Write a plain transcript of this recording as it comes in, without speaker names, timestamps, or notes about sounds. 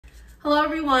Hello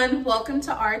everyone, welcome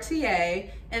to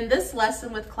RTA. In this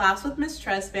lesson with Class with Miss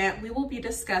Trezvant, we will be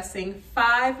discussing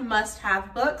 5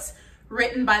 must-have books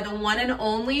written by the one and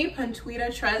only Pantuita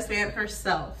Trezvant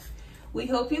herself. We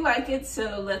hope you like it,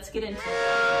 so let's get into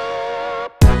it.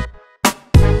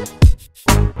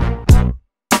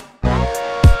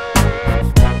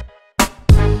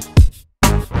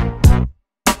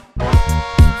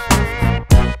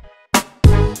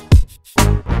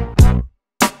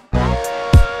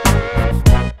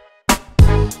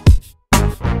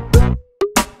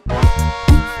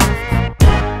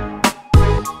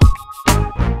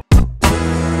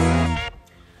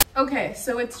 Okay,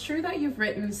 so it's true that you've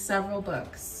written several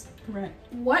books.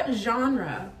 Correct. What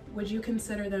genre would you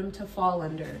consider them to fall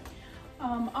under?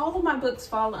 All of my books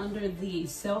fall under the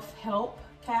self-help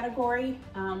category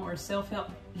or self-help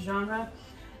genre.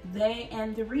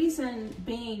 And the reason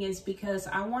being is because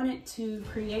I wanted to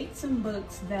create some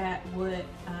books that would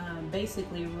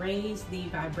basically raise the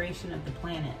vibration of the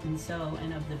planet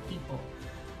and of the people.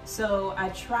 So I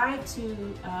tried to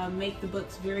make the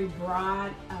books very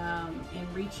broad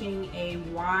in reaching a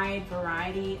wide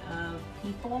variety of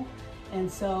people. And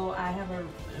so I have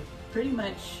pretty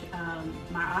much,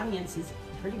 my audience is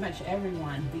pretty much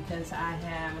everyone, because I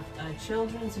have a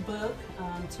children's book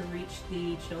to reach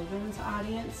the children's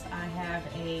audience. I have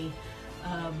a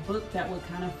book that would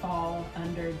kind of fall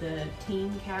under the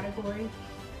teen category.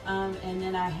 And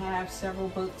then I have several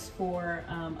books for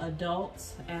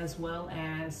adults as well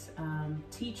as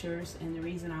teachers. And the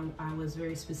reason I was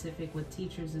very specific with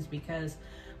teachers is because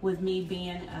with me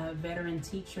being a veteran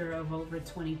teacher of over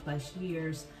 20 plus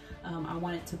years, I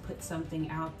wanted to put something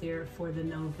out there for the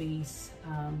novice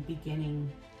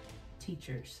beginning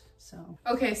teachers.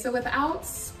 Okay, so without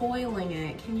spoiling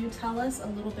it, can you tell us a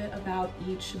little bit about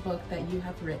each book that you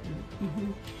have written?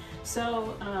 Mm-hmm.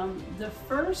 So the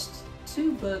first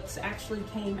 2 books actually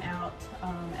came out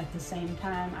at the same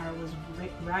time. I was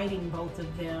writing both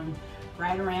of them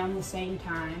right around the same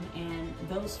time, and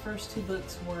those first 2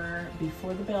 books were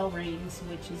Before the Bell Rings,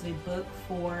 which is a book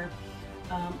for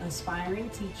aspiring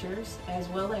teachers as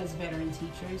well as veteran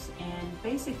teachers. And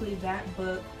basically that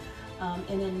book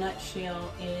in a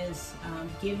nutshell is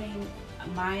giving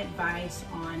my advice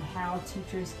on how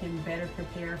teachers can better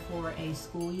prepare for a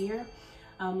school year.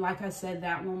 Like I said,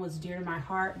 that one was dear to my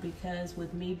heart because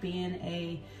with me being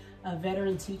a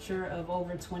veteran teacher of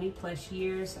over 20 plus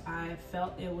years, I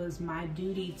felt it was my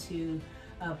duty to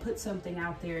put something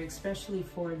out there, especially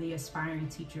for the aspiring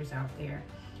teachers out there.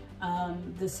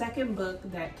 The second book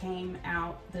that came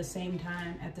out at the same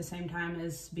time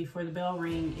as Before the Bell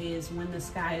Ring is When the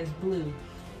Sky is Blue.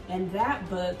 And that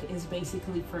book is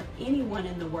basically for anyone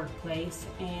in the workplace,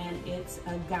 and it's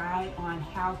a guide on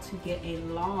how to get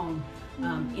along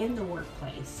in the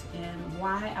workplace. And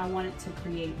why I wanted to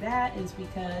create that is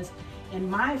because in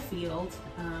my field,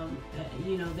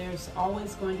 you know, there's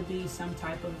always going to be some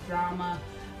type of drama.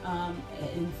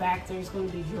 In fact, there's going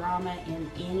to be drama in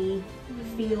any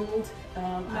field.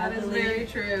 That is very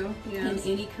true. Yes.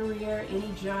 In any career,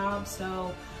 any job.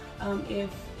 So if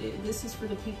this is for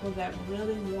the people that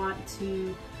really want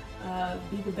to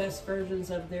be the best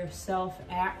versions of their self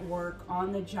at work,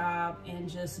 on the job, and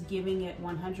just giving it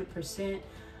 100%,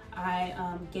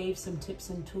 I gave some tips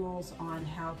and tools on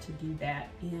how to do that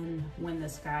in When the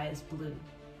Sky is Blue.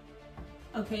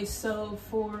 Okay, so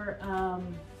for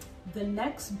the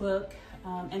next book,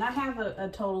 and I have a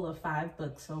total of 5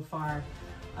 books so far.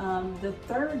 The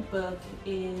third book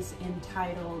is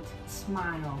entitled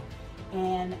Smile.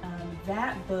 And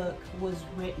that book was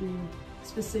written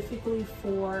specifically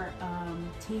for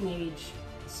teenage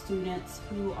students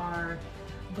who are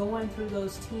going through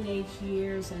those teenage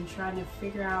years and trying to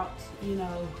figure out, you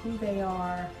know, who they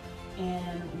are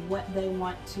and what they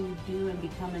want to do and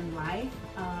become in life.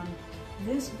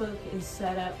 This book is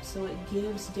set up so it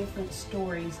gives different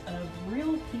stories of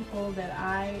real people that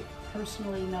I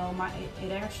personally know.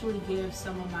 It actually gives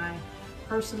some of my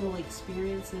personal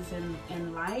experiences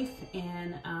in life,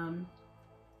 and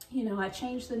you know, I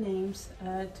changed the names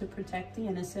to protect the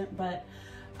innocent, but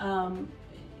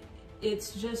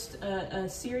it's just a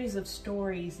series of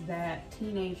stories that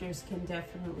teenagers can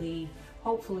definitely,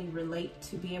 hopefully,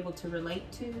 be able to relate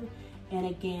to. And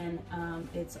again,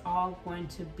 it's all going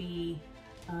to be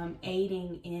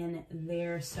aiding in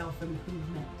their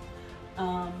self-improvement.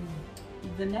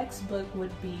 The next book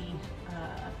would be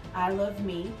I Love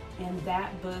Me, and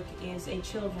that book is a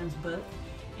children's book.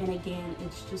 And again,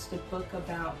 it's just a book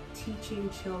about teaching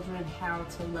children how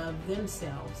to love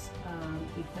themselves,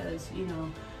 because, you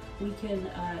know, we can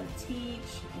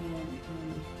teach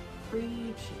and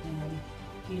preach and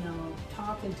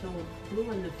talk until we're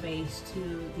blue in the face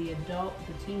to the adult,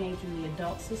 the teenage and the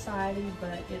adult society,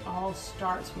 but it all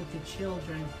starts with the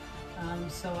children.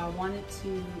 So I wanted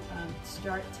to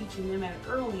start teaching them at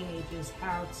early ages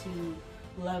how to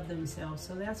love themselves.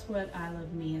 So that's what I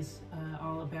Love Me is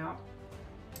all about.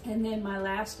 And then my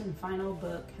last and final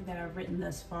book that I've written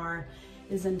thus far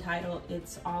is entitled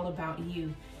It's All About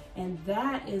You. And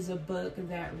that is a book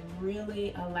that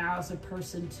really allows a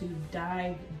person to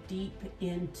dive deep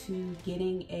into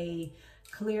getting a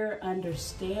clear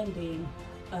understanding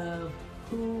of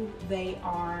who they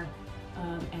are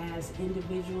as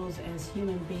individuals, as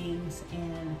human beings,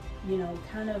 and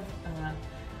kind of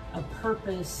a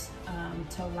purpose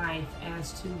to life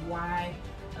as to why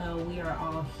we are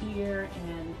all here,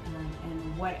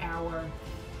 and what our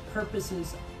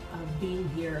purposes of being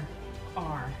here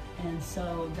are. And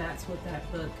so that's what that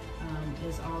book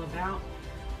is all about.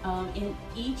 In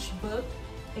each book,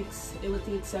 with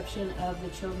the exception of the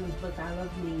children's book I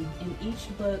Love Me, in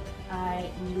each book I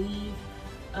leave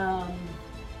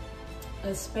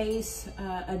a space,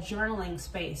 a journaling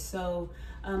space. So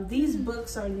these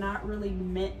books are not really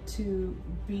meant to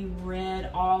be read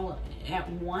all at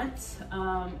once.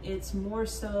 It's more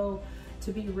so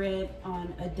to be read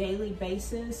on a daily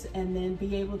basis, and then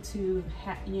be able to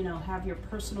have your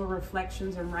personal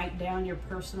reflections and write down your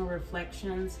personal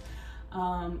reflections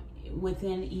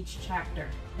within each chapter.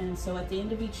 And so at the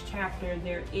end of each chapter,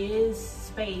 there is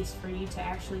space for you to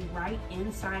actually write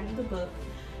inside of the book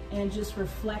and just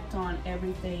reflect on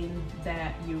everything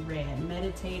that you read,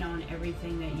 meditate on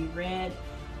everything that you read,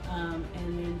 and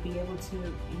then be able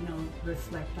to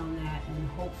reflect on that, and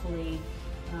hopefully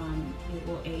it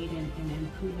will aid in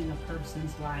improving a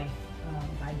person's life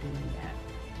by doing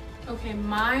that. Okay,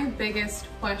 my biggest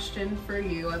question for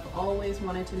you, I've always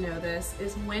wanted to know this,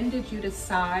 is when did you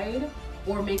decide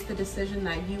or make the decision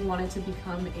that you wanted to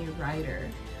become a writer?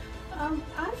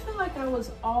 I feel like I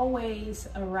was always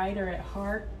a writer at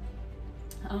heart.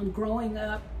 Growing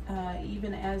up,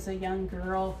 even as a young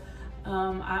girl,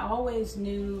 I always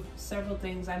knew several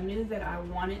things. I knew that I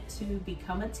wanted to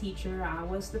become a teacher. I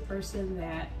was the person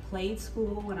that played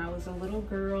school when I was a little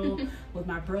girl with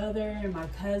my brother and my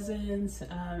cousins.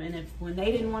 And when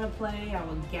they didn't want to play, I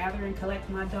would gather and collect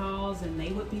my dolls, and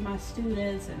they would be my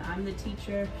students, and I'm the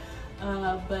teacher.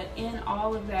 But in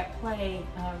all of that play,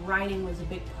 writing was a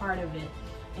big part of it.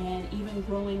 And even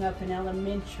growing up in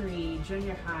elementary,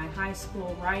 junior high, high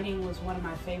school, writing was one of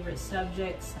my favorite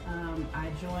subjects. I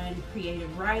joined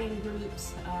creative writing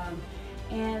groups,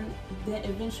 and then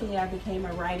eventually I became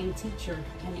a writing teacher,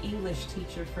 an English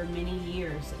teacher for many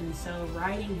years. And so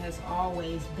writing has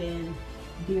always been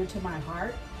dear to my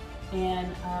heart.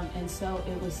 And so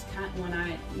it was kind of when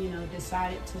I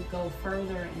decided to go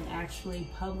further and actually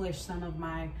publish some of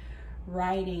my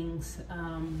writings.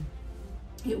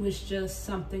 It was just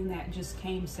something that just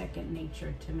came second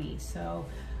nature to me. So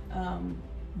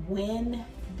when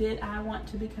did I want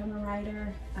to become a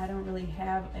writer? I don't really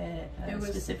have a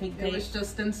specific date. It was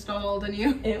just installed in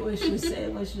you. It was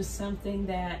just something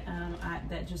that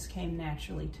that just came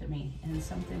naturally to me, and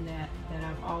something that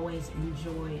I've always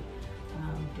enjoyed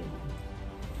doing.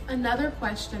 Another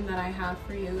question that I have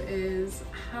for you is,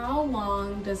 how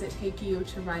long does it take you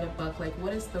to write a book? Like,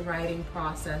 what is the writing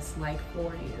process like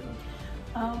for you?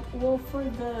 Well, for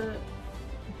the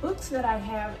books that I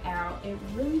have out, it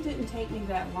really didn't take me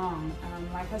that long.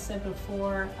 Like I said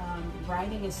before,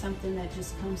 writing is something that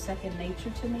just comes second nature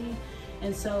to me.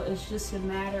 And so it's just a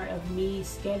matter of me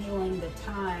scheduling the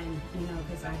time,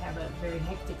 because I have a very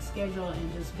hectic schedule,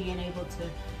 and just being able to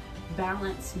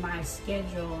balance my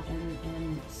schedule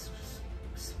and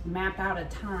map out a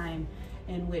time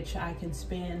in which I can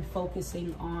spend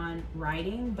focusing on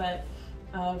writing. But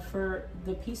for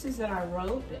the pieces that I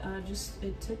wrote,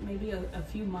 it took maybe a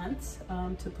few months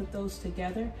to put those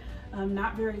together.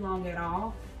 Not very long at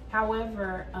all.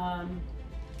 However,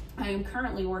 I am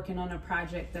currently working on a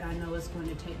project that I know is going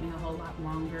to take me a whole lot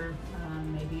longer,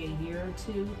 maybe a year or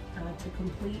two to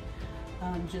complete,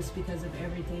 just because of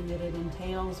everything that it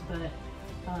entails. But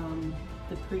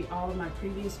all of my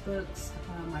previous books,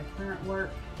 my current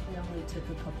work, it only took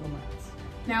a couple of months.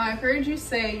 Now, I heard you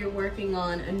say you're working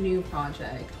on a new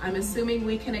project. I'm assuming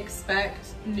we can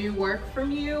expect new work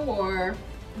from you, or?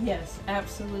 Yes,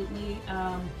 absolutely.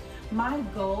 My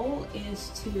goal is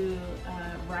to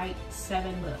write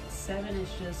 7 books. 7 is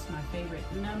just my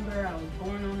favorite number. I was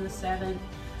born on the 7th,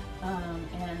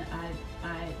 and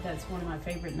that's one of my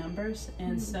favorite numbers.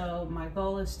 And so my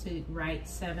goal is to write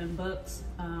 7 books.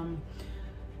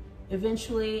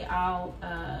 Eventually, I'll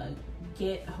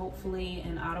get hopefully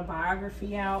an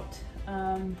autobiography out,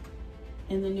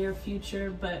 in the near future,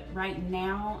 but right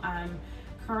now I'm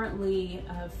currently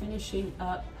finishing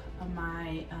up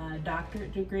my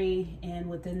doctorate degree, and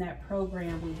within that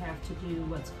program we have to do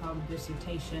what's called a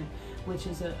dissertation, which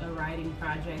is a writing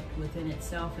project within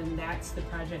itself, and that's the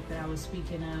project that I was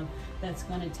speaking of. That's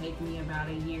going to take me about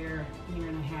a year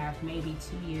and a half, maybe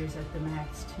 2 years at the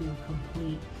max to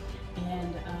complete.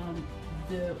 And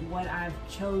what I've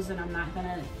chosen, I'm not going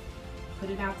to put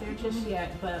it out there just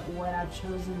yet, but what I've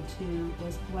chosen to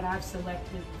is what I've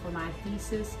selected for my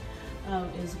thesis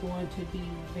is going to be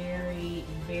very,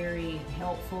 very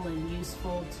helpful and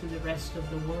useful to the rest of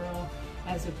the world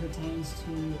as it pertains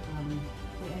to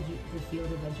the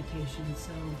field of education.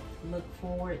 So look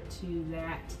forward to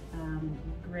that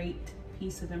great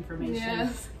piece of information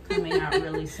coming out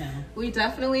really soon. We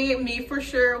definitely, me for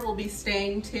sure, will be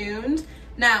staying tuned.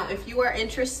 Now, if you are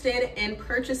interested in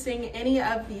purchasing any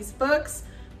of these books,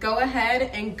 go ahead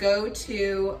and go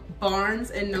to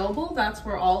Barnes & Noble. That's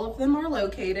where all of them are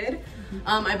located.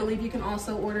 I believe you can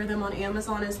also order them on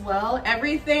Amazon as well.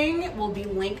 Everything will be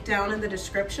linked down in the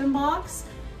description box.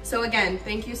 So again,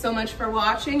 thank you so much for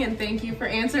watching, and thank you for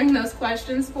answering those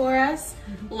questions for us.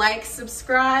 Like,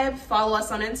 subscribe, follow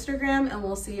us on Instagram, and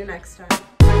we'll see you next time.